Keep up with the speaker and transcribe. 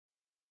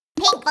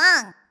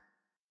Pinkfong.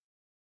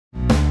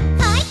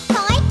 Hi,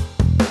 hi.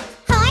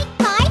 Hi,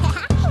 hi.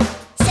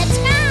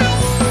 Subscribe.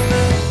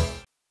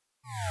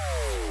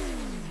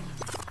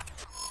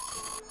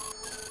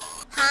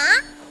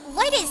 Huh?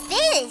 What is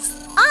this?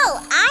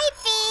 Oh, I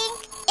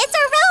think it's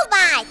a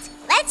robot.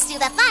 Let's do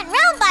the fun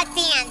robot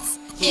dance.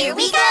 Here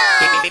we go.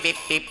 Beep, beep, beep,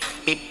 beep,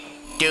 beep.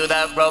 Do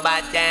the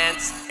robot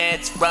dance.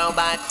 It's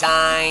robot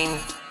time.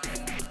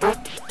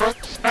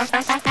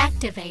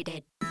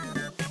 Activated.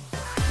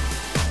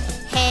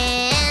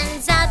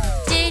 Hands up,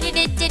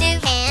 do-do-do-do-do.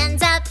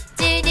 Hands up,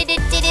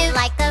 do-do-do-do-do.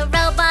 Like a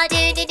robot,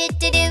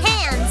 do-do-do-do-do.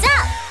 Hands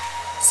up.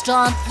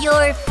 Stomp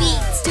your feet.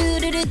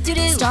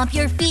 Do-do-do-do-do. Stomp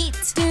your feet.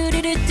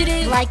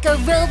 Do-do-do-do-do. Like a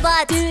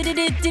robot.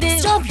 Do-do-do-do-do.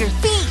 Stomp your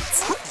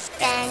feet.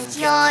 Bend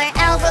your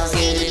elbows,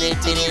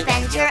 do-do-do-do-do.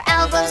 Bend your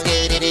elbows,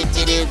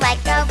 do-do-do-do-do.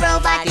 Like a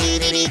robot,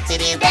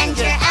 do-do-do-do-do. Bend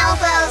your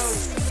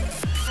elbows.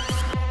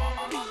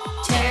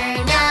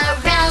 Turn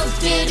around,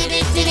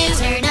 do-do-do-do-do.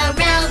 Turn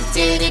around,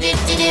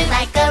 do-do-do-do-do.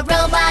 Like a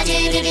robot,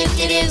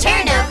 do-do-do-do-do.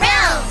 Turn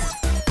around.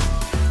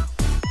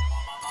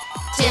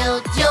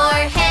 Tilt your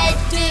head,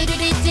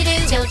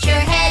 do-do-do-do-do. Tilt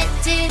your head,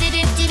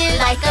 do-do-do-do-do.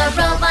 Like a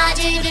robot,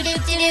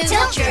 do-do-do-do-do.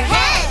 Tilt your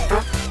head.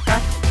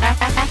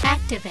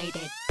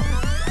 Activated.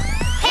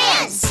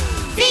 Hands,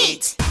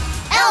 feet,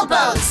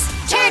 elbows.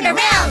 Turn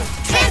around.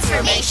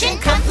 Transformation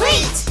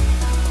complete.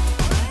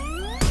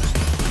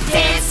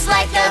 Dance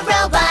like a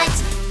robot.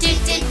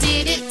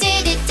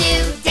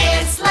 Do-do-do-do-do-do-do.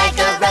 Dance like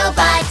a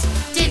robot.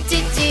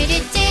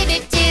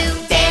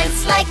 Do-do-do-do-do-do-do.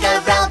 Dance like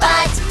a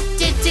robot.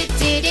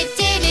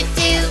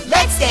 Do-do-do-do-do-do-do.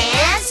 Let's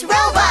dance,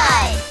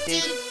 robot.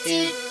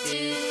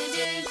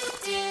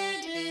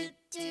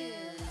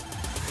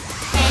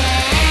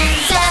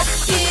 Hands up,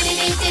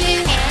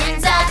 do-do-do-do-do.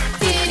 Hands up,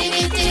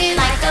 do-do-do-do-do.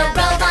 Like a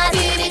robot,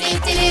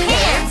 do-do-do-do-do.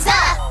 Hands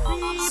up.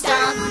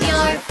 Stomp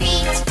your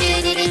feet,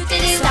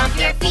 do-do-do-do-do. Stomp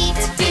your feet,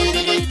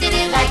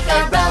 do-do-do-do-do. Like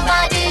a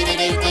robot,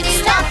 do-do-do-do-do.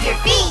 Stomp your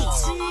feet.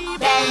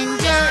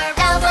 Bend your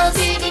elbows,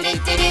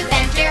 do-do-do-do-do.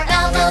 Bend your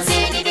elbows,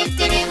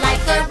 do-do-do-do-do.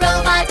 Like a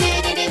robot,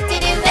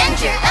 do-do-do-do-do. Bend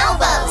your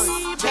elbows.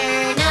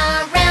 Turn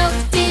around,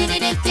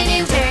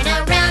 do-do-do-do-do. Turn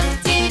around,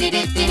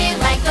 do-do-do-do-do.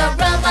 Like a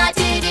robot,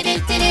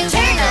 do-do-do-do-do.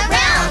 Turn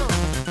around.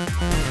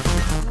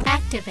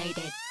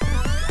 Activated.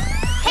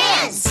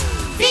 Hands,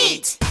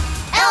 feet,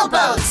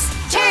 elbows.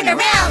 Turn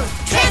around.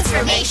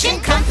 Transformation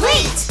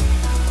complete.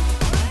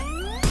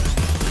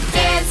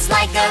 Dance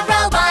like a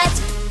robot.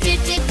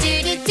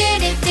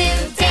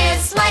 Do-do-do-do-do-do-do.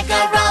 Dance like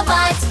a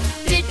robot.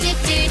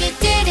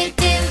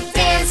 Do-do-do-do-do-do-do.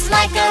 Dance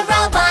like a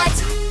robot.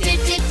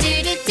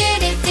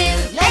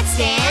 Do-do-do-do-do-do-do. Let's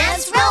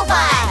dance,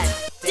 robot.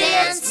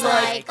 Dance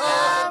like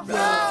a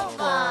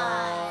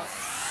robot.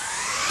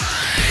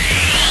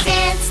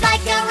 Dance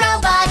like a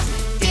robot.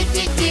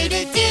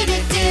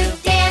 Do-do-do-do-do-do-do.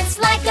 Dance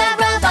like a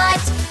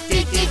robot.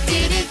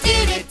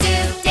 Do-do-do-do-do-do-do.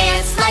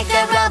 Dance like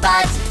a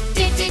robot.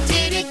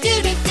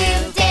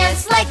 Do-do-do-do-do-do-do.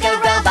 Dance like a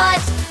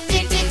robot.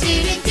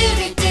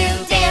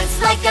 Do-do-do-do-do-do-do. Dance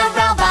like a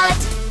robot.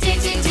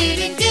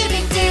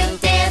 Do-do-do-do-do-do-do.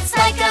 Dance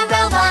like a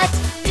robot.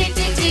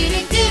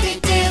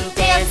 Do-do-do-do-do-do.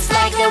 Dance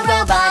like a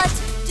robot.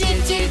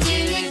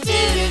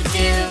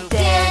 Do-do-do-do-do-do.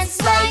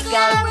 Dance like a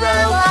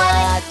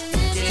robot.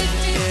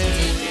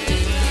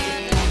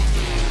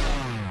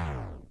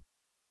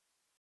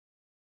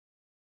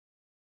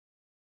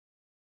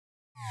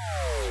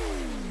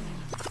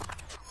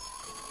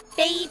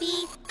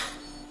 Baby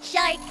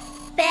Shark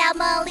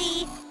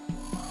Family.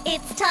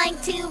 It's time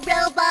to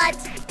robot.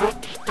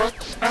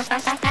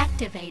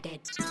 Activated.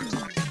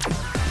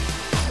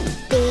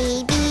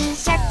 Baby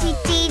shark doo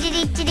doo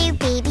doo doo doo.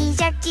 Baby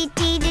shark doo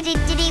doo doo doo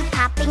doo doo.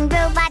 Popping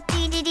robot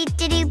doo doo doo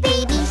doo doo.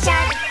 Baby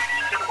shark.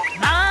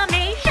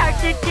 Mommy Shark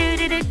do do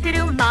do do do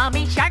do.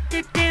 Mommy Shark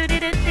do do do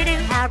do do do.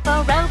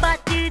 Powerful robot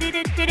do do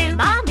do do do.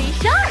 Mommy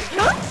Shark.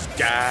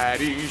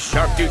 Daddy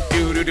Shark do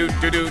do do do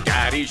do do.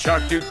 Daddy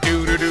Shark do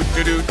do do do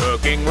do do.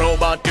 Cooking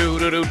robot do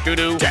do do do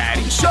do.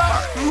 Daddy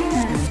Shark.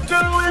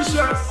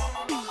 Delicious.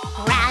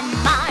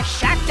 Grandma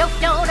Shark do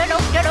do do do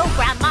do do.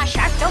 Grandma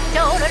Shark do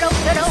do do do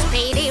do do.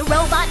 Speedy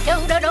robot do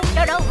do do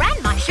do do.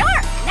 Grandma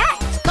Shark,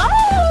 let's go.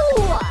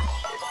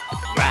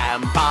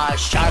 Grandpa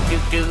Shark do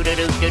do do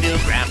do do do.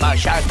 Grandpa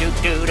Shark do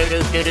do do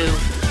do do do.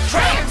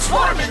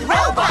 Transforming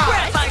robot.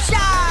 Grandma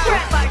Shark.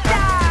 Grandma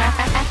Shark.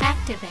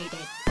 Activated.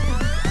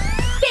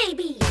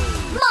 Baby,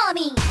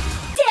 mommy,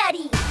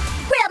 daddy,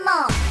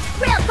 grandma,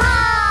 grandpa.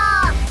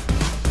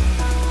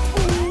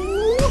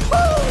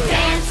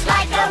 Dance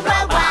like a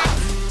robot.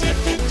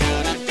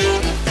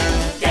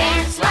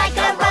 Dance like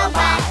a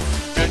robot.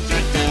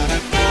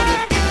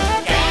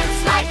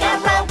 Dance like a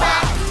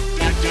robot.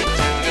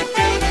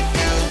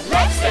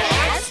 Let's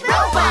dance,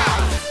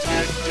 robot.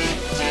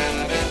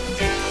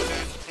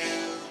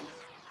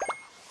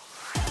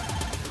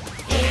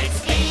 It's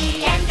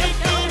the end.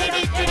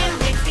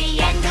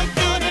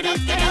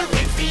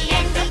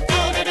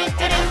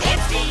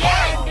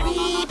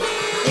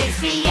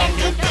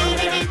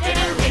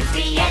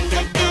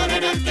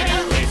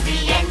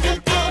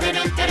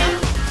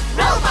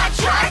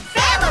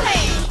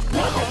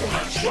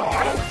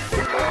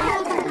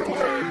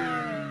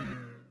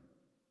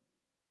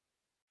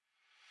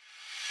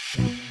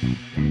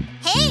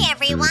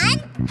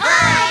 everyone.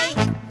 Hi!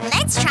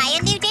 Let's try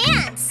a new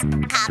dance.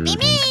 Copy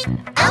me.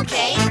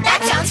 Okay,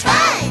 that sounds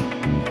fun!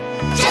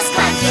 Just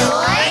clap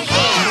your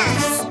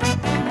hands!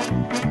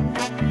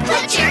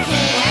 Put your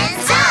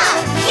hands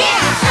up!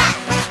 Yeah! Clap,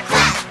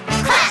 clap,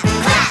 clap,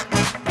 clap!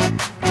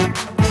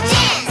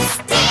 Dance,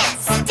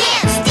 dance,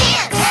 dance,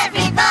 dance!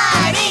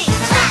 Everybody!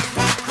 Clap,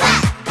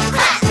 clap,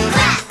 clap,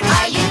 clap!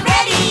 Are you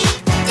ready?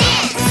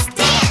 Dance,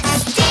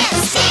 dance,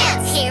 dance,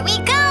 dance! Here we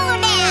go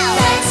now.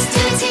 Let's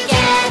do it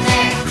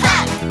together!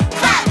 Clap,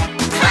 clap,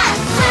 clap,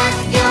 clap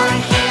your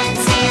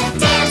hands and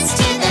dance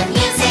to the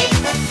music!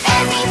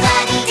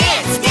 Everybody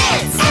dance,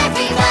 dance!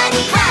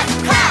 Everybody clap,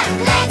 clap!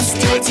 Let's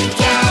do it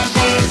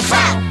together!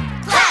 Clap,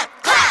 clap,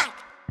 clap!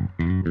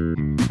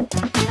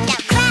 Now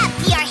clap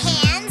your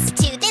hands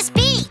to this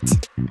beat.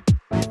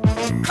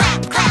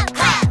 Clap, clap,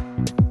 clap!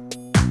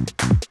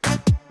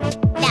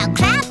 Now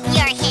clap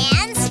your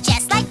hands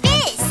just like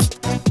this.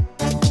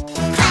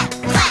 Clap,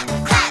 clap,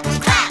 clap,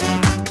 clap!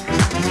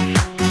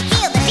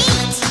 Feel the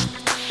beat.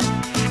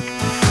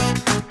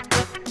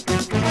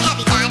 Have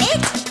you got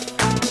it?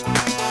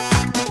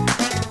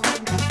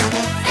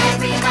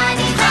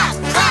 Everybody clap,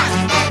 clap!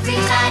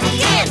 Everybody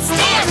dance,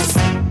 dance!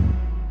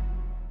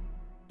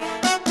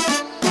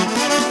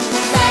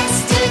 Let's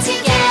do it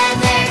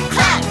together!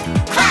 Clap,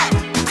 clap,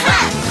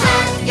 clap!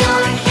 Clap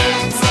your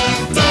hands and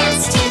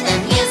dance to the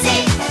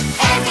music!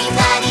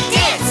 Everybody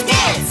dance,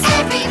 dance!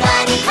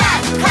 Everybody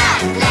clap,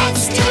 clap!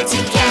 Let's do it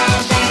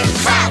together!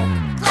 Clap,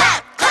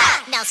 clap, clap!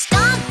 Now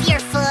stomp your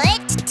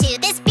foot to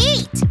this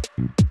beat.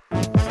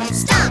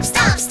 Stomp,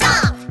 stomp,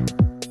 stomp!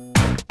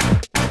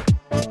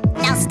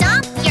 Now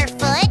stomp your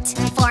foot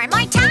 4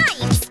 more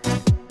times.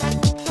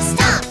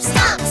 Stomp,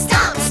 stomp,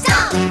 stomp,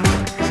 stomp!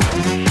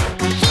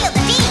 Feel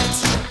the beat.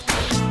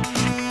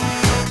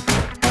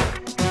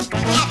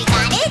 Have you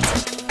got it?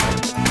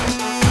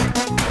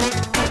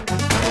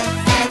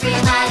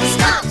 Everybody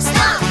stomp,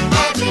 stomp!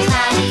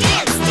 Everybody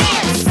dance,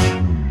 dance!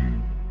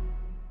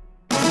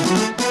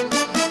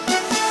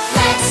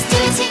 Let's do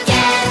it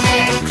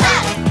together!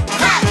 Clap,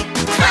 clap,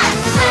 clap!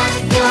 Clap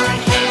your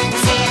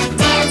hands and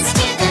dance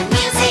to the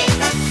music!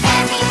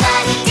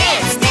 Everybody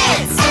dance,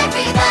 dance!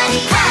 Everybody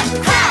clap,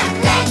 clap!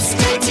 Let's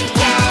do it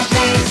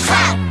together!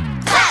 Clap,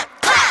 clap,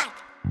 clap!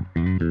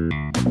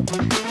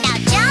 Now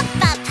jump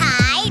up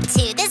high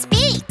to this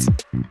beat.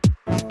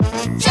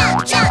 Jump,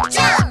 jump,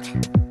 jump!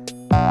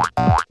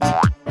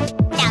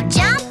 Now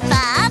jump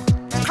up,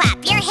 clap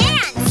your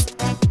hands.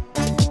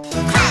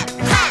 Clap,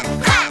 clap,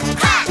 clap,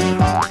 clap!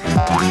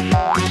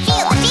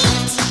 Feel the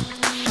beat.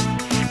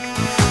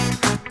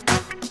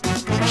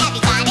 Have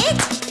you got it?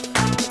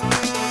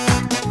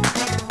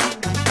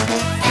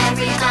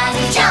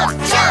 Everybody jump,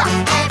 jump!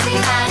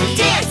 Everybody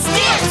dance,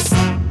 dance!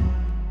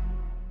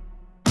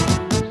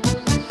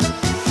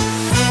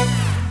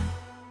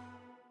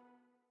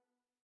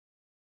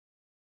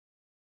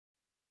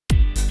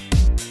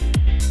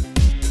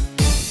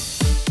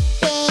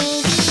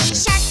 Baby shark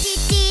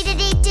doo doo doo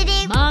doo doo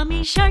doo.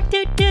 Mommy shark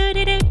doo doo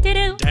doo doo doo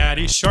doo.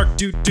 Daddy shark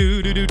doo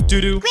doo doo doo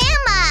doo doo.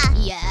 Grandma.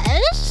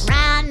 Yes.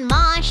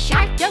 Grandma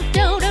shark doo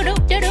doo doo doo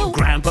doo doo.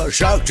 Grandpa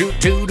shark doo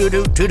doo doo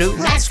doo doo doo.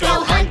 Let's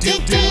go hunt, doo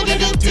doo doo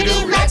doo doo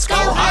doo. Let's go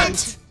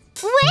hunt!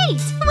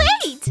 Wait,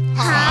 wait.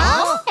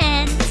 Huh?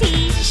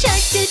 Auntie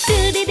shark doo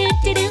doo doo doo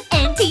doo doo.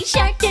 Auntie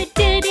shark doo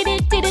doo doo doo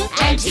doo doo.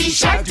 Auntie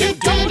shark, doo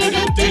doo doo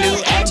doo doo doo.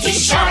 Auntie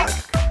shark!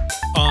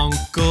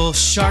 Uncle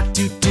shark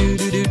doo doo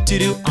doo doo doo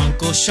doo.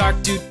 Uncle shark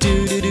doo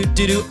doo doo doo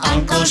doo doo.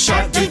 Uncle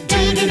shark, doo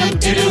doo doo doo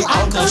doo doo.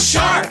 Uncle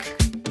shark!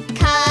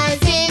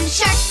 Cousin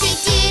sharks doo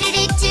doo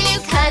doo doo doo doo.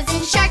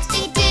 Cousin sharks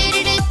doo doo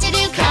doo doo doo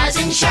doo.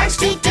 Cousin sharks,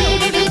 doo doo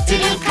doo doo doo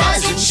doo.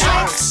 Cousin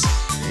sharks!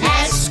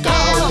 Let's go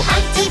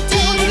hunt, doo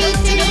doo doo doo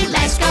doo doo.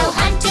 Let's go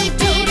hunt, doo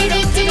doo doo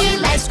doo doo doo.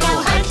 Let's go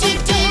hunt, doo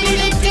doo doo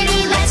doo doo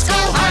doo. Let's go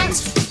hunt!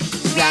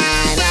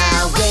 Run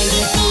away,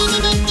 doo doo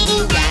doo doo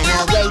doo. Run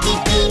away, doo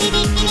doo doo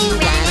doo doo doo.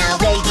 Run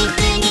away, doo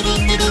doo doo doo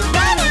doo doo.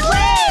 Run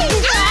away!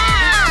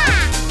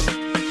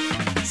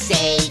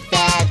 Save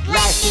that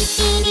last, doo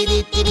doo doo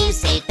doo doo doo.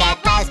 Save that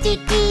last, doo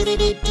doo doo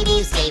doo doo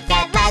doo. Save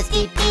that last,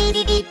 doo doo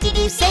doo doo doo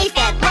doo. Save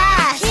that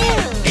last!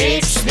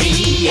 It's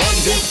the end,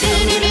 doo doo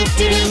doo doo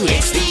doo doo.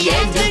 It's the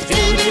end, doo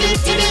doo doo doo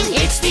doo doo.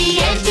 It's the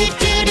end, doo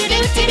doo doo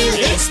doo doo doo.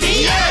 It's the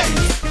end!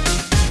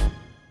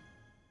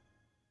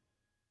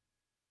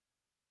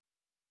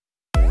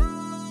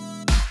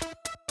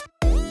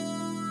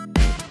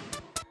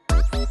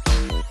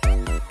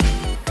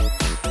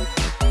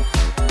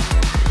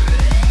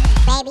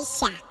 Baby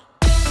shark.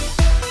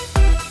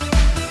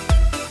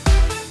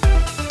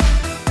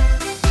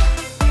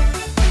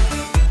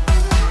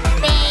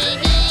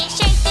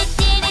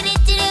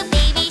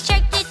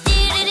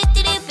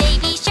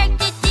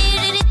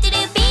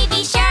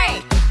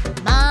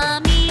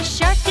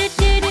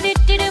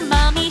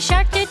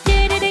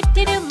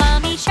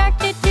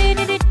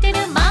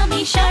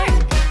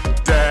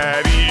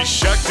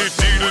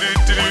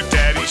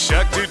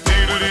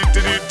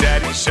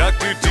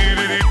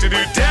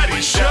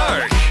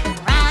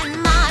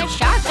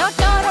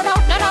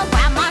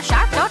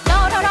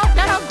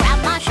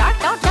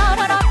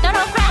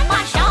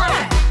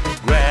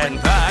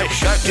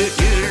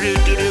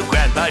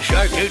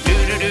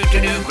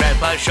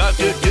 Grandpa Shark,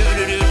 do do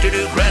do do do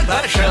do,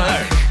 Grandpa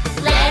Shark.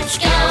 Let's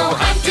go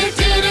hunt, do do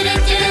do do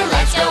do.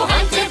 Let's go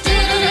hunt, do do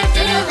do do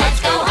do. Let's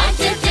go hunt,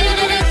 do do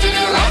do do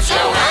do. Let's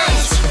go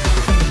hunt.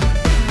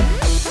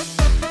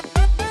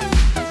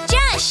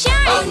 Just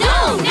shark. Oh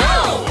no, no.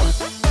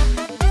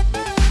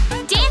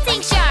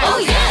 Dancing shark. Oh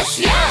yes,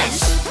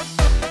 yes.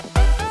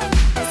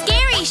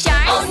 Scary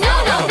shark. Oh no,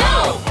 no,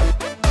 no.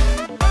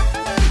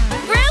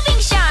 Grooving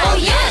shark. Oh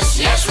yes,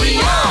 yes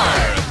we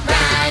are.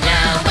 Run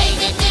away,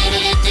 do do do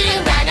do do.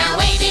 Run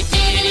away, do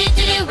do do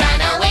do do.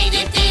 Run away,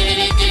 do do do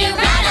do do.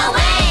 Run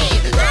away.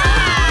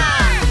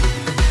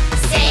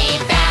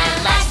 Save that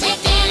last, do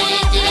do do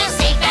do.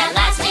 Save that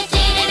last, do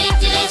do do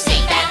do.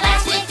 Save that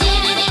last, do do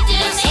do do.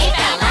 Save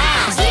that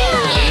last.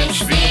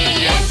 It's the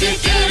end, do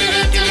do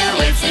do do.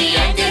 It's the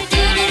end, do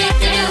do do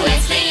do.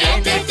 It's the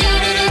end, do do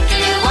do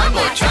do. One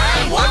more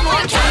time, one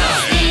more time.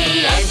 It's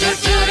the end, do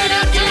do do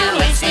do.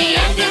 It's the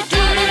end, do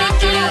do do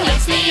do.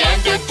 It's the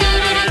end, do do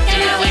do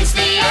do. It's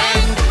the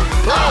end.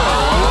 Oh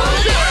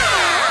yeah!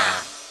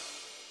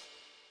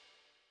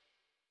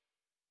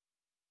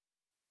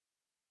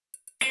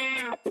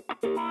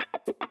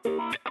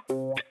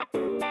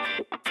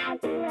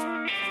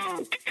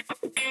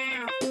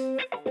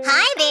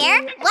 Hi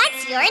there.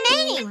 What's your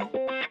name?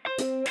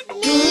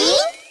 Me?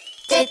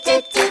 Do do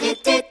do do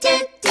do do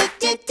do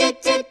do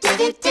do do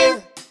do do.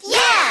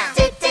 Yeah.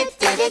 Do do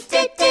do do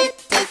do do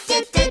do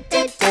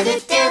do do do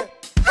do.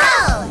 Ho!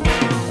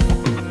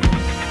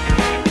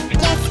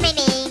 Guess my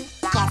name.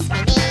 Guess my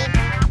name.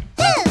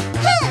 Who?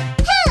 Who?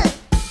 Who?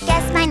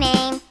 Guess my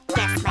name.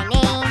 Guess my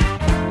name.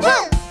 Who?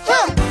 Who?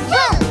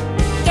 Who?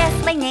 Guess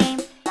my name.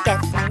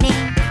 Guess my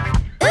name.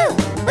 Ooh,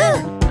 ooh,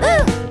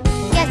 ooh.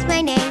 Guess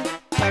my name.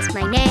 Guess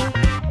my name.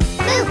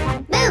 Move,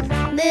 move,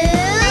 move.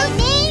 My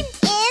name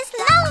is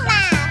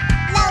Lola.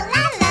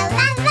 Lola,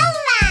 Lola,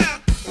 Lola.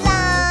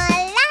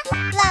 Lola,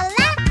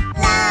 Lola,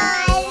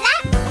 Lola,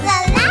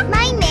 Lola.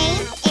 My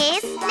name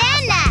is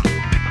Nana.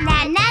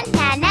 Nana,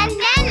 Nana,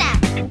 Nana.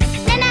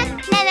 Nana,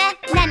 Nana,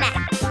 Nana.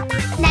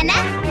 Nana,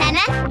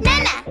 Nana,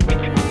 Nana.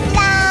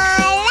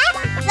 Lola,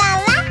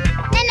 Lola,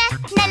 Nana,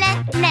 Nana,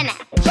 Nana.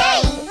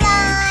 Hey!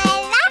 Lola,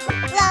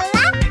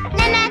 Lola,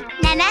 Nana,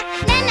 Nana,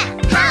 Nana.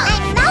 How?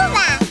 I'm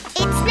Lola.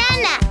 It's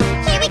Nana.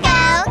 Here we go.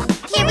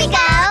 Here we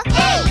go.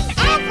 Hey!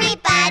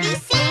 Everybody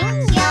sing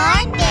your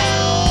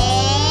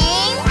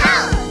name.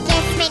 Oh!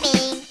 Guess my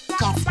name.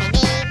 Guess my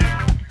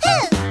name. Who?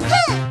 Who?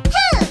 Who?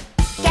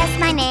 Guess my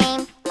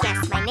name. Guess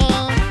my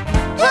name.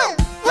 Who?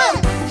 Who?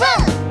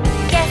 Who?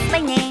 Guess my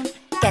name.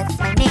 Guess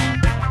my name.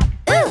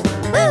 Ooh,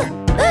 ooh,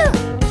 ooh.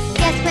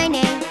 Guess my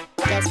name.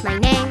 Guess my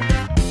name.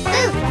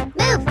 Move,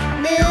 move,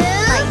 move.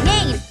 My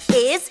name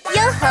is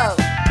Yo-Ho.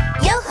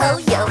 Yo-Ho,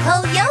 yo-ho,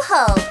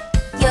 yo-ho.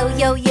 Yo,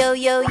 yo, yo,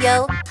 yo,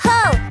 yo, ho.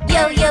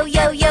 Yo, yo,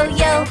 yo, yo,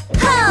 yo,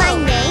 ho. My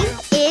name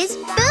is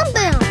Boom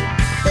Boom.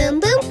 Boom,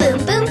 boom, boom,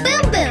 boom,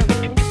 boom, boom.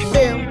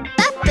 Boom,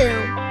 bop, boom,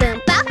 boom,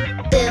 bop.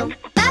 Boom,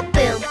 bop,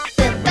 boom,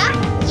 boom, bop.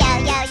 Yo,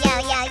 yo, yo,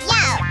 yo,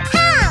 yo,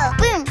 ho.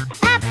 Boom,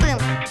 bop, boom,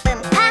 boom,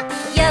 bop.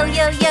 Yo,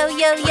 yo, yo,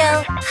 yo, yo,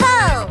 ho.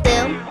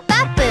 Boom,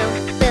 bop, boom,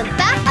 boom,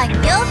 bop. I'm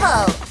Yo-Ho.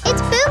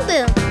 It's Boom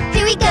Boom.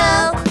 Here we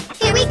go.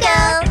 Here we go.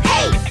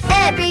 Hey,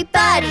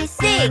 everybody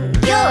sing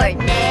your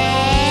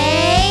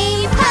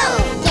name. Ho!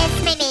 Guess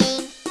my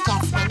name.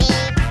 Guess my name.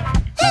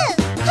 Who?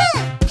 Who?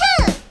 Who?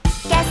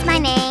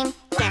 Guess my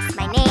name. Guess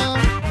my name.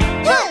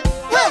 Who?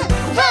 Who?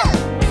 Who?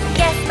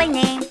 Guess my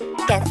name.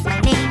 Guess my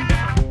name.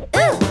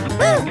 Ooh,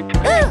 ooh,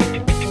 ooh.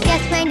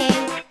 Guess my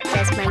name.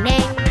 Guess my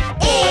name.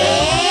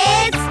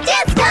 It's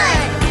dance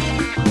time.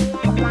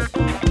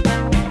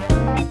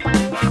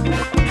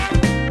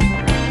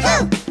 Who?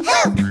 Who?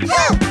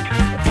 Who?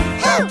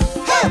 Who?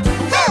 Who?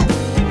 Who?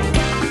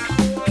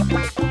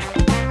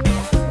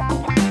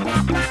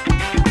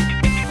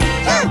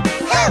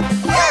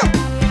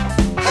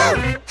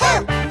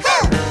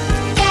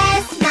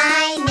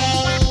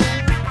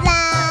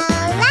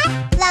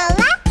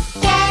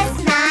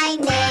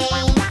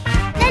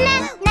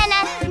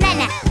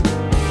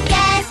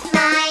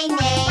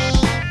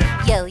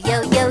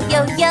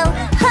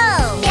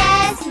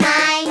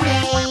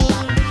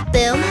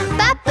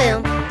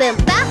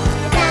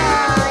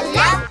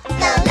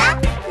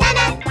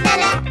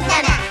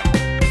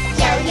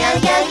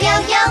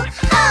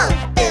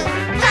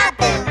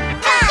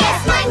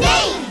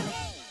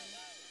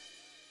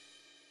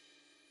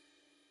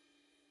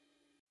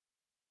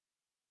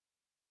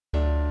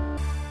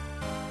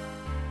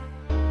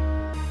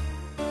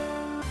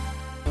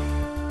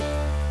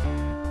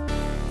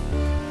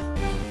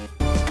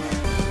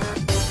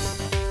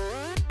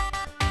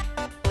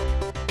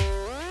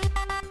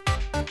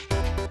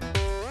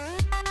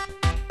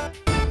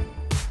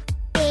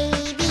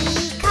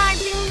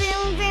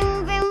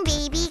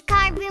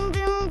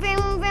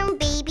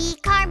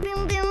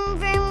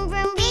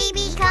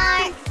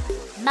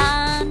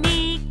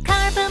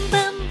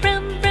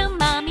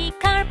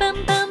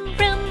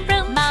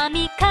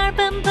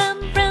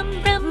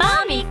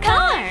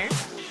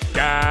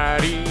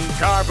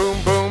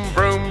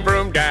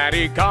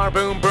 car,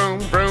 boom, boom,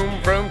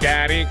 vroom, vroom.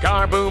 Daddy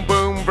car, boom,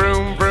 boom,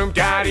 vroom, vroom.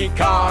 Daddy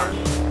car.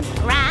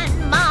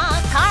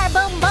 Grandma car,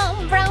 boom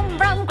boom, vroom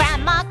vroom.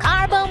 Grandma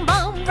car, boom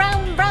boom,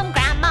 vroom vroom.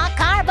 Grandma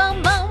car,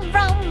 boom boom,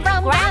 vroom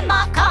vroom.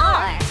 Grandma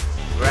car.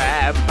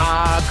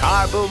 Grandpa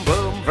car, boom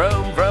boom,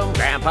 vroom vroom.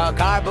 Grandpa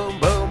car, boom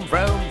boom,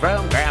 vroom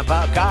vroom.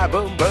 Grandpa car,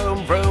 boom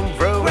boom, vroom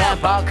vroom.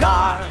 Grandpa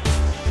car.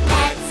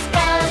 Let's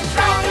go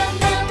drive,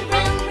 vroom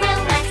vroom vroom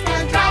vroom. Let's go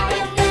drive,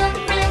 vroom vroom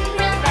vroom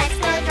vroom. Let's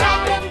go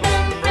drive, vroom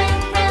vroom vroom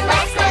vroom.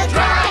 Let's go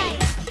drive.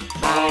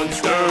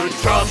 Monster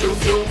truck, zoom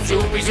zoom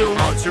zoomy zoom.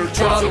 Monster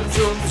truck, zoom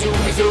zoom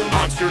zoomy zoom.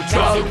 Monster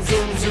truck, zoom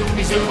zoom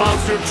zoomy zoom.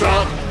 Monster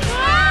truck.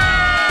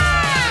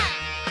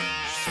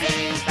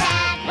 Safe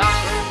at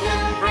last,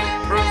 vroom vroom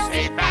vroom.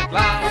 Safe at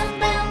last,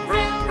 vroom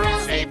vroom vroom.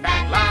 Safe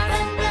at last,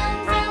 vroom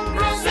vroom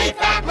vroom.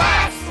 Safe at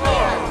last.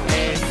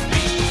 It's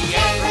the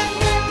end,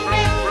 vroom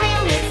vroom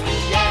vroom. It's the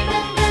end,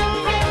 vroom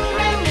vroom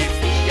vroom. It's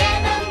the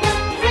end,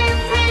 vroom vroom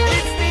vroom.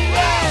 It's the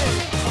end.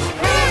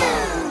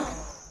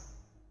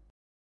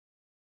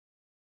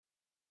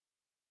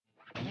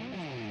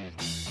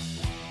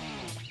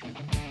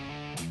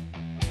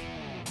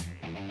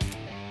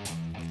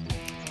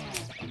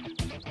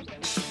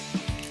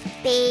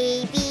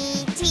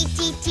 Baby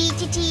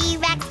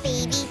T-T-T-T-T-Rex,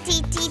 baby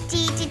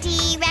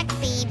T-T-T-T-T-Rex,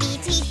 baby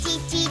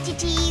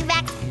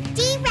T-T-T-T-T-Rex,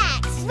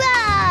 T-Rex,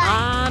 roar!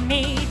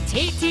 Mommy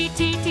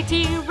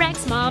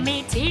T-T-T-T-T-Rex.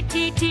 Mommy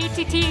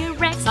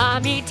T-T-T-T-T-Rex.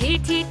 Mommy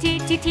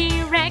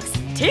T-T-T-T-T-Rex.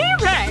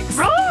 T-Rex,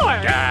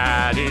 roar!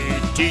 Daddy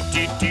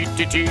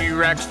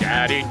T-T-T-T-T-Rex.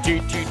 Daddy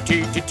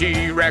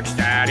T-T-T-T-T-Rex.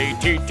 Daddy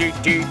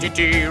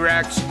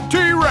T-T-T-T-T-Rex.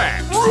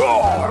 T-Rex.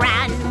 Roar!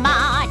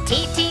 Grandma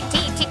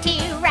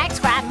T-T-T-T-T-Rex.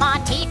 Grandma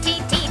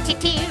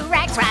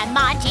T-T-T-T-T-Rex.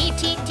 Grandma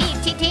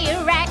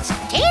T-T-T-T-Rex.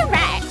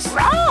 T-Rex,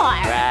 roar!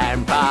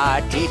 Grandpa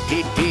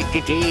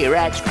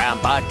T-T-T-T-Rex.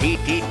 Grandpa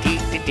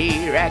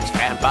T-T-T-T-Rex.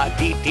 Grandpa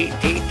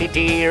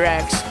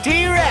T-T-T-T-Rex.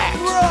 T-Rex.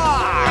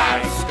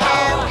 Let's go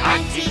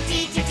hunt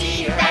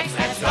T-T-T-T-Rex.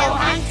 Let's go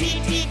hunt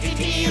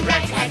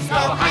T-T-T-T-Rex. Let's go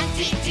hunt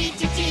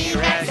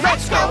T-T-T-T-Rex.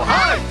 Let's go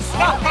hunt!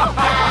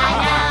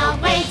 Run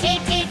away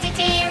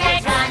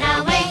T-T-T-T-Rex. Run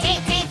away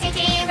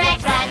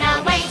T-T-T-T-Rex. Run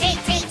away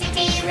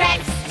T-T-T-T-Rex.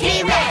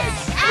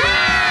 T-Rex!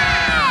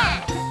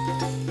 Ah!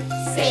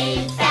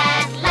 Safe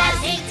at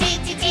last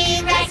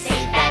T-T-T-T-Rex.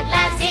 Safe at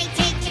last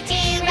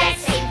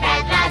T-T-T-T-Rex. Safe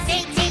at last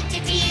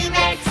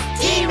T-T-T-T-Rex.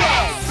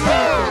 T-Rex!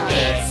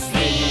 It's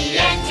the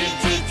end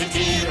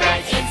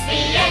T-T-T-T-Rex. It's the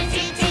end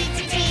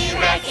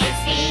T-T-T-T-Rex.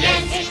 It's the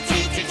end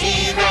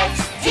T-T-T-T-Rex.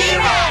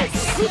 T-Rex!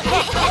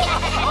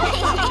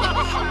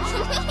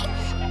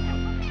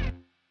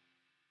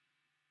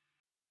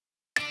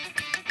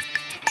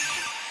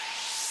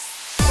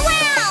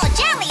 Wow,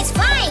 jelly's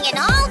flying in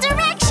all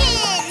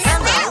directions!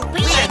 Hello,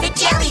 we are the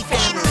Jelly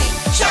Family.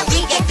 Shall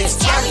we get this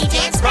jelly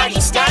dance party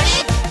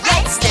started?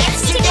 Let's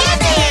dance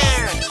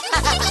together!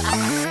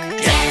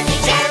 Jelly,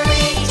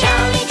 jelly,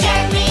 jolly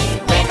jelly,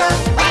 wiggle,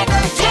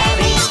 waggle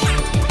jelly.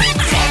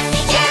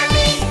 Jelly,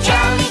 jelly,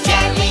 jolly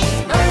jelly,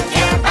 move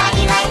your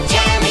body like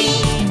jelly.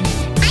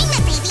 I'm a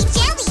baby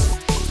jelly.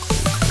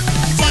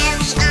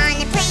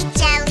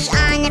 Jelly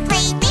on a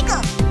plate,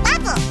 wiggle,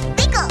 bubble,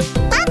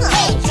 bubble.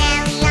 Hey,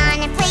 jelly on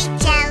a plate,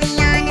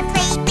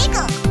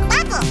 wiggle,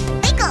 bubble,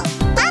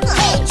 bubble.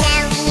 Hey,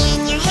 jelly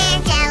in your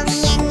hair,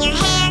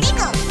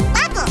 wiggle,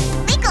 bubble,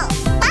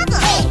 bubble.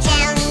 Hey,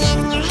 jelly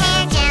in your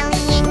hair,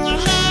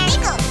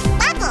 wiggle,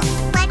 bubble.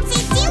 What's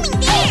it doing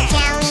there?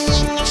 Jelly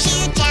in your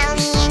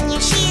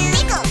shoe,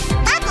 wiggle,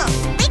 bubble,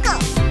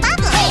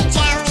 bubble. Hey,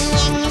 jelly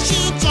in your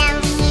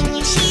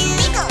shoe,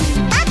 wiggle,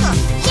 bubble.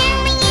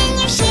 Jelly in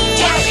your shoe.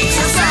 Jelly's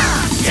a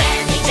song.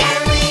 Jelly,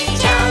 jelly,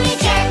 jolly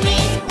jelly,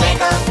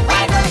 wiggle,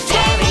 waggle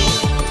jelly.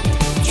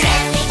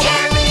 Jelly,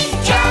 jelly,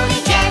 jolly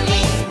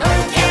jelly,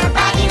 move your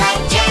body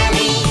like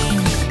jelly.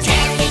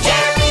 Jelly,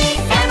 jelly,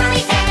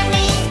 family,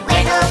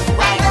 wiggle,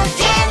 waggle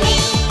jelly.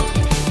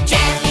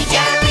 Jelly,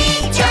 jelly,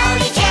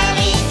 jolly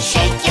jelly,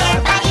 shake your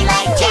body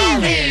like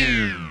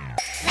jelly.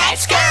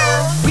 Let's go!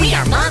 We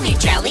are Mommy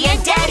Jelly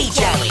and Daddy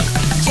Jelly.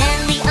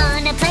 Jelly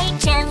on a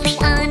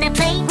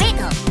plate,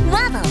 wiggle,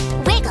 wobble,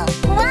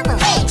 wobble.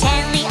 Hey,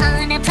 jelly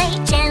on a plate,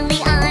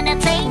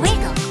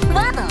 wiggle,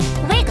 wobble,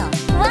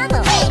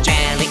 wobble. Hey,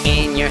 Jelly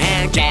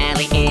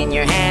in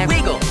your hair,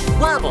 wiggle,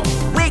 wobble,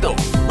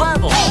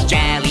 wobble.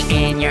 Jelly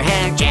in your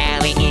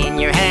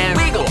hair,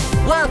 wiggle,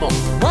 wobble.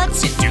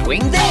 What's it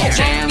doing there?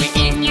 Jelly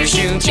in your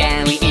shoe,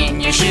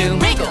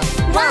 wiggle,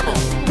 wobble,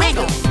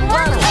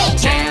 wobble.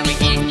 Jelly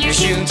in your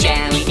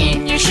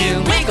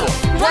shoe, wiggle,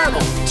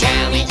 wobble.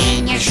 Jelly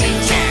in your shoe,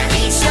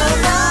 jelly so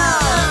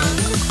long.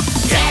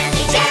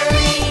 Jelly,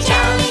 jelly,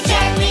 jolly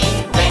jelly,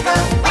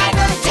 wiggle,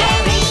 waggle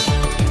jelly.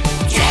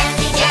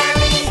 Jelly,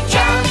 jelly,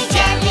 jolly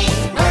jelly,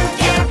 move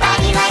your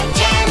body like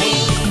jelly.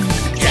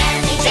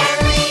 Jelly,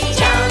 jelly,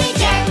 jolly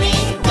jelly,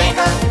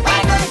 wiggle,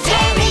 waggle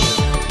jelly.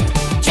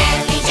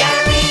 Jelly,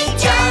 jelly,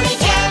 jolly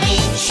jelly,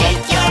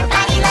 shake your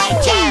body like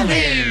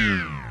jelly.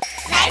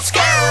 Let's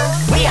go!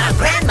 We are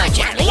Grandma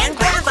Jelly and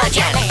Grandpa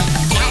Jelly.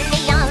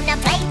 Jelly on a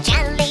plate,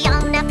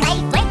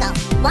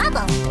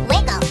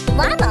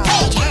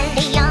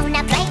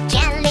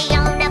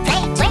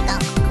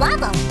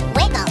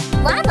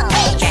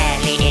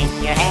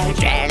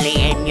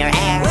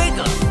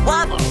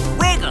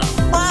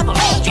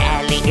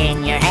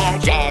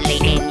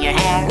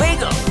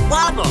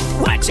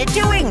 it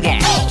doing there?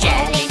 Hey,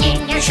 jelly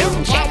in your shoe,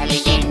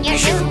 jelly in your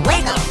shoe.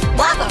 Wiggle,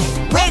 wobble,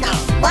 wiggle,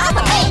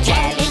 wobble. Hey,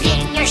 jelly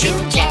in your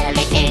shoe,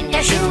 jelly in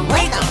your shoe.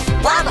 Wiggle,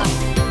 wobble.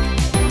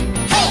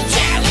 Hey,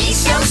 jelly's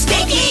so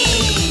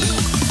sticky.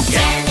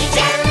 Jelly,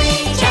 jelly,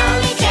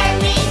 jolly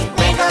jelly.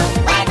 Wiggle,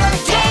 waggle,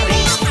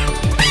 jelly.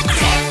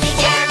 Jelly,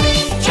 jelly,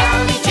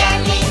 jolly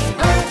jelly.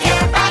 Move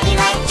your body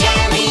like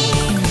jelly.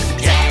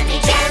 Jelly,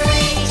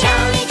 jelly,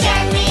 jolly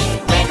jelly.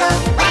 Wiggle,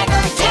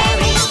 waggle,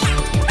 jelly.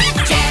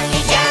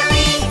 Jelly,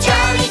 jelly,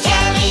 jolly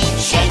jelly.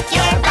 Shake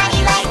your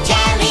body like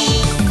jelly.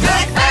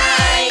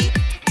 Goodbye.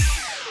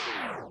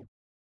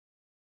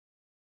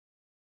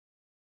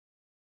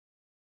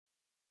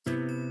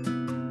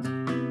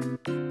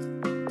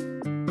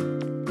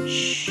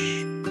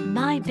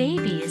 My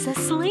baby is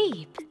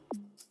asleep.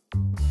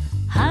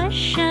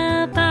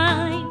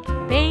 Hush-a-bye,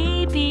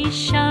 baby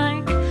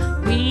shark.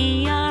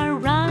 We are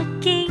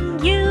rocking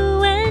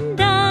you and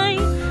I.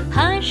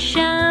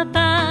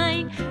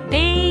 Hush-a-bye,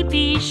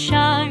 baby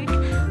shark.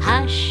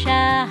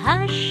 Hush-a-bye.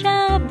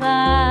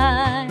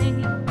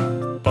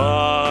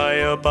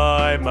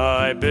 Bye-a-bye,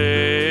 my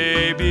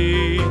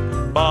baby.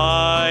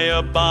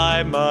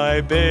 Bye-a-bye,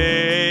 my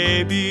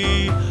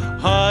baby.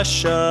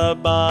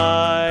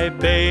 Hush-a-bye,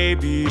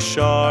 baby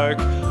shark.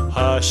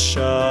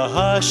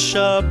 Hush-a-bye.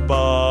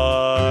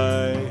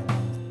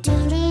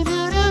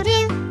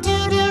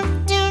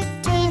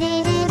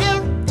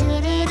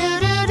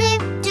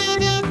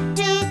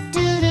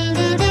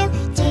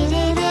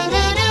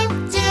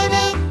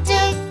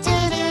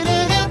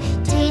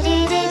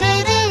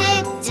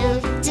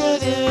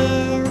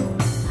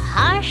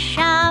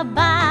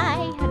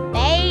 Hush-a-bye,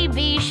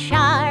 baby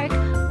shark.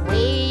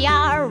 We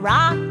are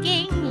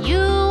rocking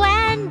you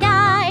and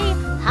I.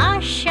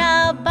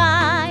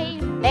 Hush-a-bye,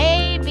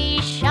 baby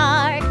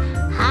shark.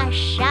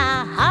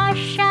 Hush-a-bye.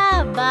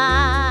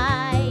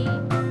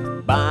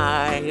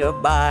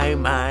 Bye-a-bye,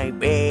 my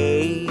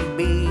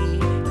baby.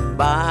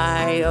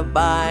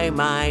 Bye-a-bye,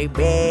 my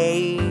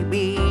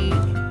baby.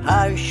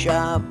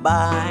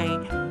 Hush-a-bye,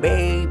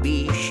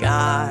 baby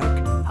shark.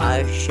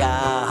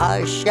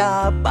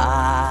 Hush-a-bye.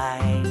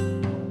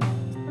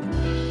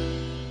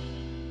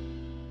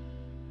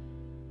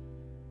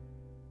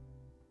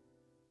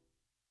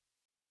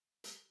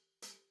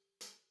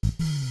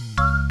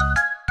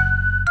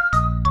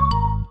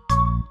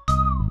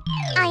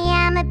 I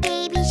am a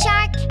baby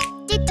shark.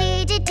 Do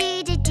do do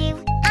do do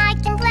do. I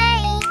can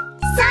play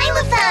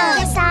xylophone.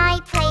 Yes, I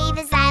play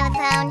the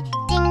xylophone.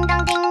 Ding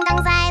dong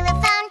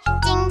xylophone.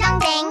 Ding dong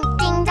ding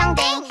dong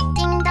ding.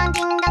 Ding dong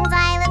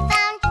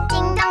xylophone.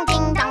 Ding dong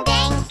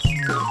ding.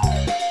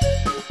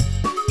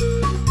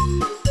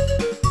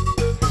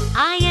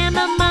 I am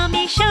a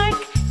mommy shark.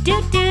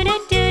 Do do do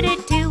do do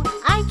do.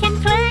 I can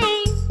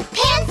play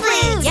Pan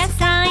flute. Yes,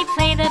 I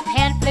play the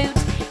pan flute.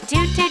 Do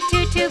do do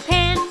do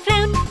pan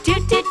flute. Do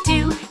do do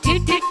do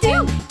do do.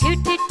 Do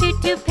do do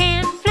do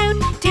pan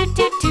flute. Do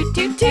do do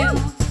do do.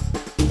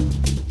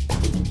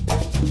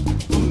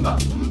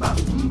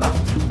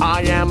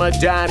 I am a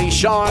daddy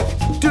shark.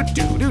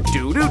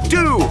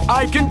 Do-do-do-do-do-do.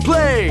 I can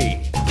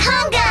play.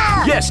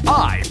 Conga. Yes,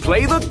 I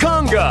play the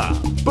conga.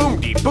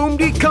 Boom-de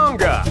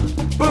conga.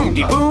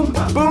 Boom-de-boom,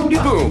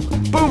 boom-de-boom.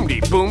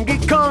 Boom-de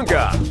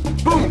conga.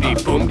 Boom-de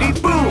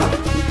boom.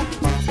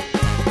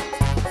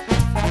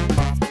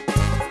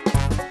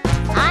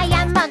 I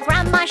am a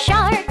grandma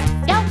shark.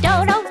 Do do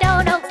do do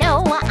do do.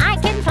 I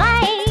can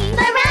play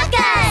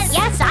Maracas.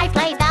 Yes, I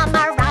play the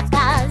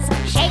maracas.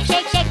 Shake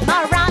shake shake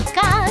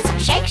maracas.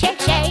 Shake shake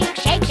shake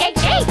shake shake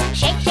shake.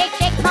 Shake shake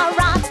shake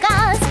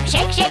maracas.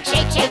 Shake shake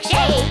shake shake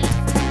shake.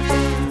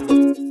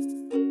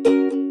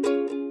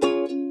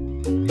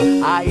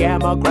 I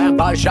am a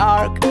grandpa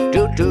shark.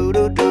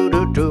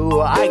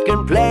 Do-do-do-do-do-do. I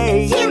can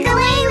play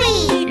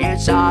Ukulele.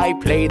 Yes, I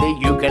play the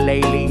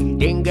ukulele.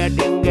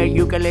 Ding-a-ding-a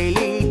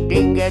ukulele.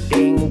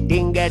 Ding-a-ding,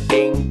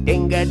 ding-a-ding,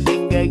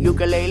 ding-a-ding-a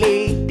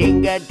ukulele.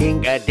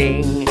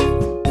 Ding-a-ding-a-ding.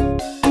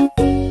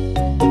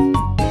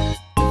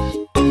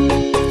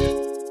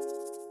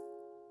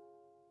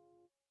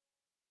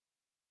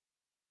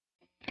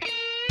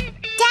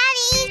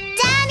 Daddy,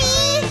 Daddy.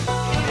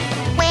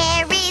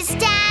 Where is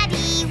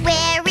Daddy?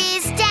 Where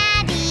is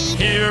Daddy?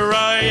 Here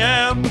I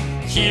am.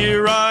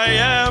 Here I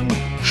am.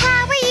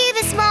 How are you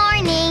this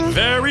morning?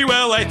 Very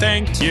well, I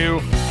thank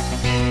you.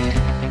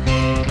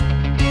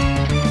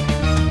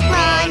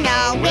 Run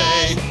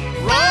away.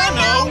 Run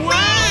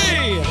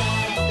away!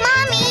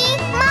 Mommy,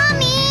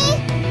 Mommy.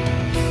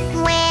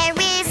 Where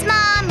is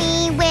Mommy?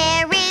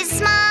 Where is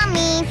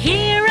Mommy?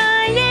 Here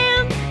I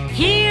am.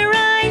 Here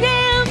I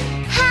am.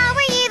 How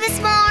are you this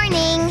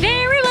morning?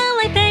 Very well,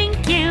 I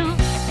thank you.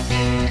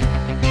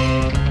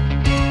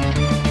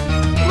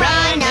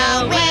 Run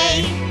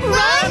away.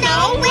 Run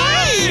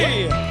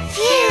away.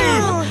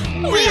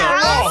 Phew. We are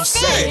all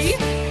safe.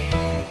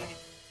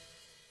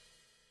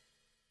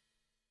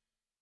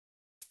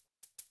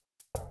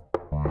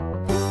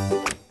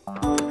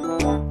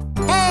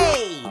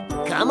 Hey,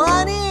 come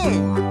on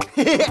in.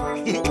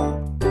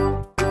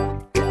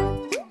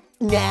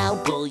 Now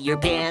pull your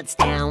pants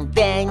down,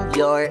 then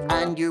your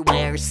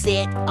underwear.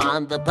 Sit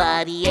on the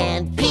potty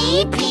and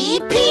pee, pee,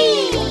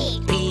 pee.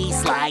 Pee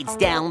slides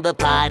down the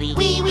potty.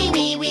 Wee, wee,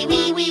 wee, wee,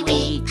 wee, wee,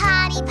 wee.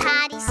 Potty,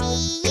 potty,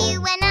 see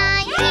you when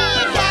I'm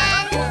here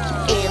again.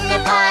 In the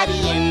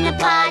potty, in the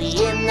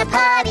potty, in the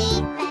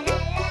potty.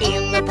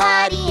 In the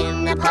potty,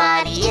 in the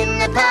potty, in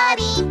the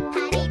potty.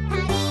 Potty,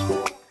 potty.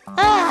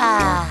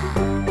 Ah!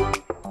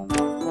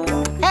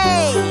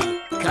 Hey,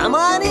 come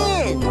on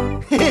in.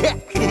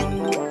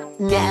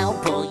 Now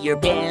pull your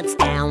pants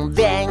down,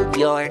 then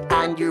your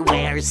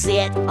underwear.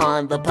 Sit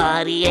on the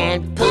potty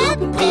and poop,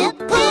 poop,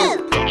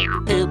 poop.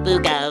 Poo-poo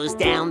goes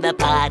down the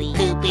potty.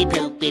 Poopy,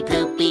 poopy,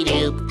 poopy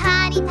doop.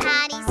 Potty,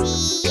 potty,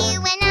 see you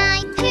when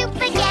I poop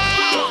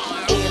again.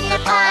 In the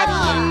potty,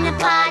 in the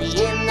potty,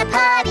 in the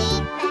potty.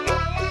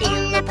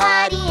 In the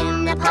potty,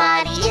 in the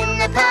potty, in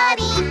the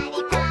potty.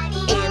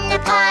 In the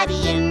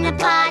potty, in the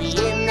potty,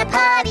 in the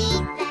potty.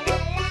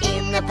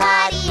 In the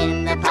potty,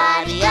 in the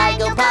potty, I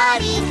go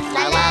potty.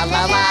 La la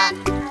la la.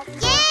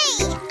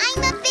 Yay!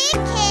 I'm a big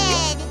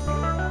kid.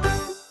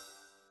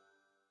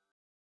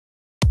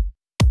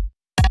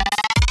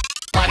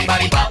 Potty,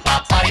 potty, bop,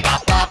 bop, potty,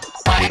 bop, bop.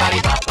 Potty,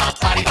 potty, bop, bop,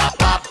 potty, bop,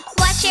 bop.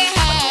 Wash your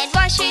head,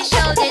 wash your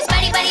shoulders,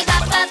 buddy, buddy,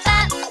 bop, bop,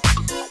 bop.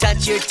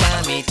 Touch your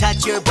tummy,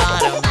 touch your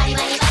bottom. Buddy,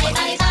 buddy, buddy,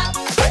 buddy, bop.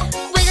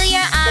 Wiggle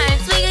your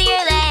arms, wiggle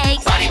your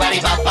legs. Potty, potty,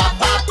 bop, bop,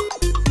 bop.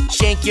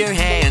 Shake your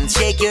hands,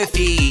 shake your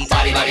feet.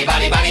 Potty, potty,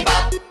 potty, potty,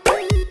 bop.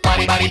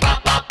 Potty, potty,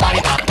 bop, bop,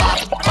 potty, bop, bop.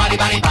 Potty,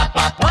 potty, bop,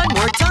 bop. One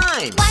more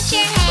time. Wash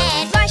your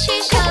head, wash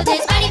your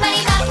shoulders, buddy,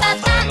 buddy, bop, bop,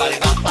 bop. Potty,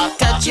 bop, bop.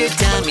 Touch your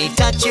tummy,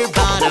 touch your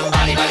bottom.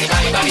 Potty, potty,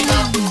 potty, potty,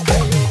 bop.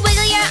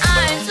 Wiggle your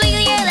arms,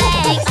 wiggle your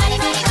legs. Buddy,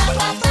 buddy, bop,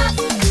 bop, bop.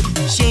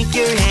 Shake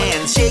your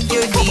hands, shake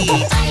your feet.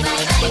 Buddy,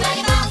 buddy, buddy,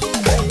 buddy, bop.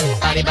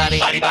 Body, body,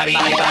 Potty, potty,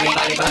 potty,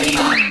 potty, potty,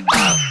 potty,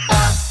 bop,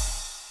 bop.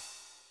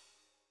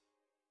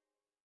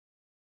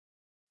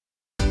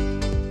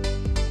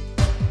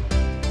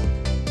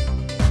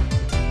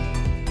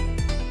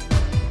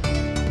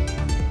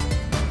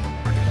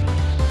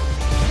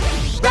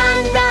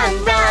 Run,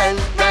 run, run,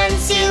 run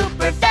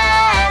super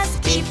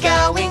fast. Keep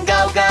going,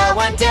 go, go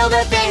until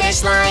the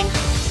finish line.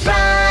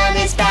 Run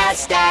as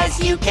fast as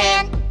you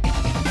can.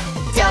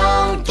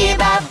 Don't give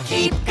up,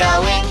 keep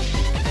going.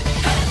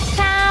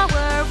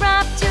 Power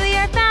up to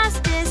your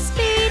fastest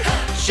speed.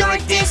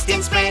 Short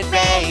distance sprint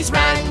race.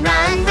 Run,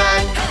 run,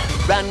 run.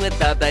 Run with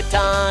the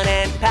baton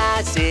and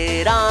pass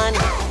it on.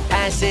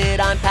 Pass it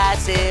on,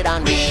 pass it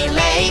on.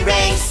 Relay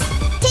race.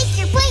 Take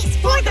your place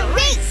for the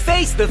race.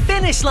 Face the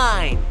finish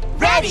line.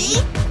 Ready,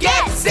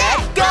 get, set,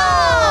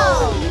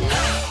 go!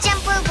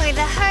 Jump over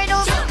the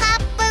hurdles, hop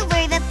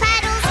over the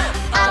paddles.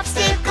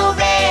 Obstacle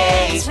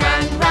race.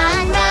 Run,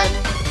 run, run.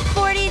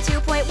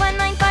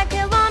 42.195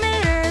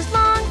 kilometers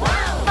long.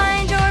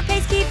 Find your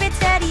pace, keep it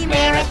steady.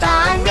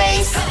 Marathon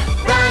race.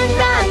 Run,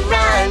 run,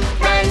 run,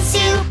 run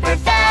super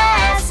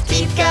fast.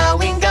 Keep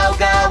going, go,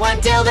 go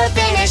until the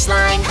finish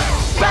line.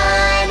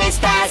 Run as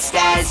fast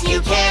as you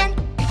can.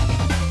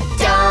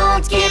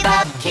 Don't give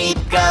up, keep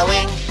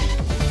going.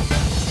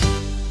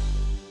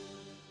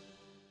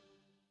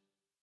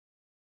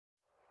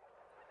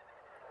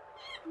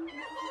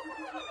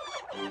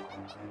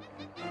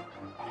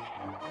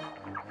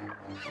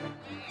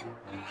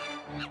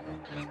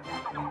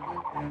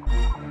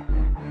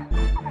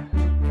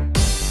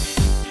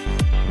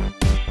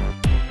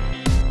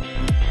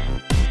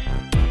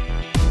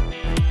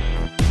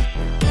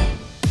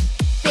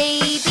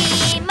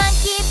 Baby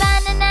monkey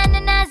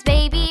bananas,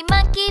 baby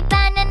monkey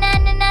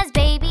bananas,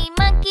 baby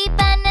monkey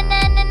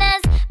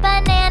bananas,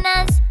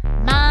 bananas.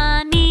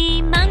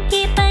 Mommy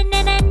monkey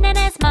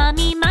bananas,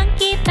 mommy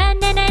monkey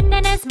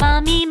bananas,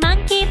 mommy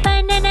monkey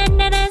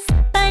bananas,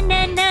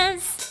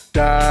 bananas.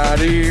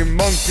 Daddy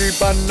monkey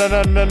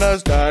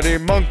bananas, daddy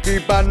monkey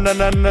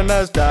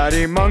bananas,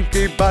 daddy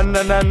monkey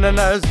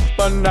bananas,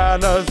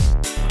 bananas.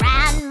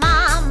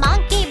 Grandma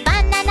monkey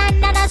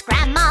bananas,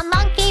 grandma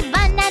monkey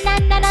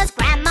bananas,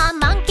 grandma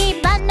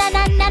monkey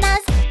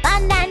bananas,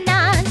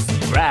 bananas.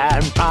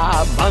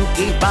 Grandpa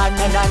monkey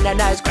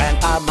bananas,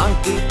 grandpa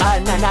monkey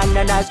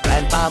bananas,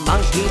 grandpa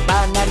monkey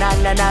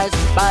bananas,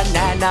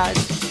 bananas.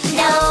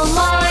 No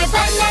more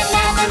bananas,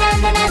 no more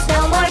bananas, no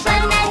more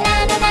bananas,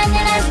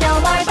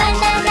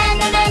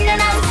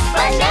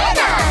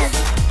 bananas.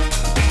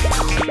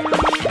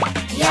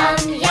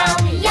 Yum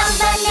yum yum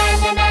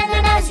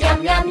bananas, yum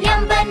yum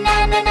yum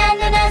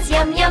bananas,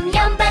 yum yum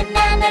yum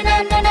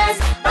bananas,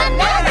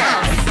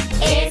 bananas.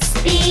 It's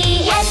the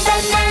end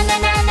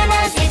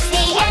bananas, it's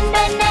the end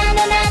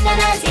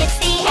bananas, it's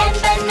the end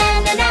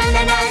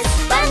bananas,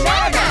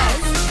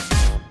 bananas.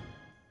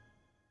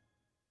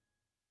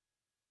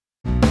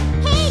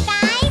 Hey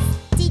guys!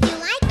 Did you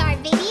like our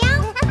video?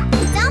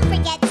 Don't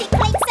forget to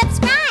click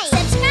subscribe!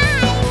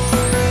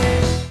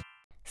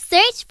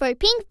 Search for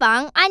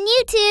Pinkfong on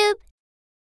YouTube.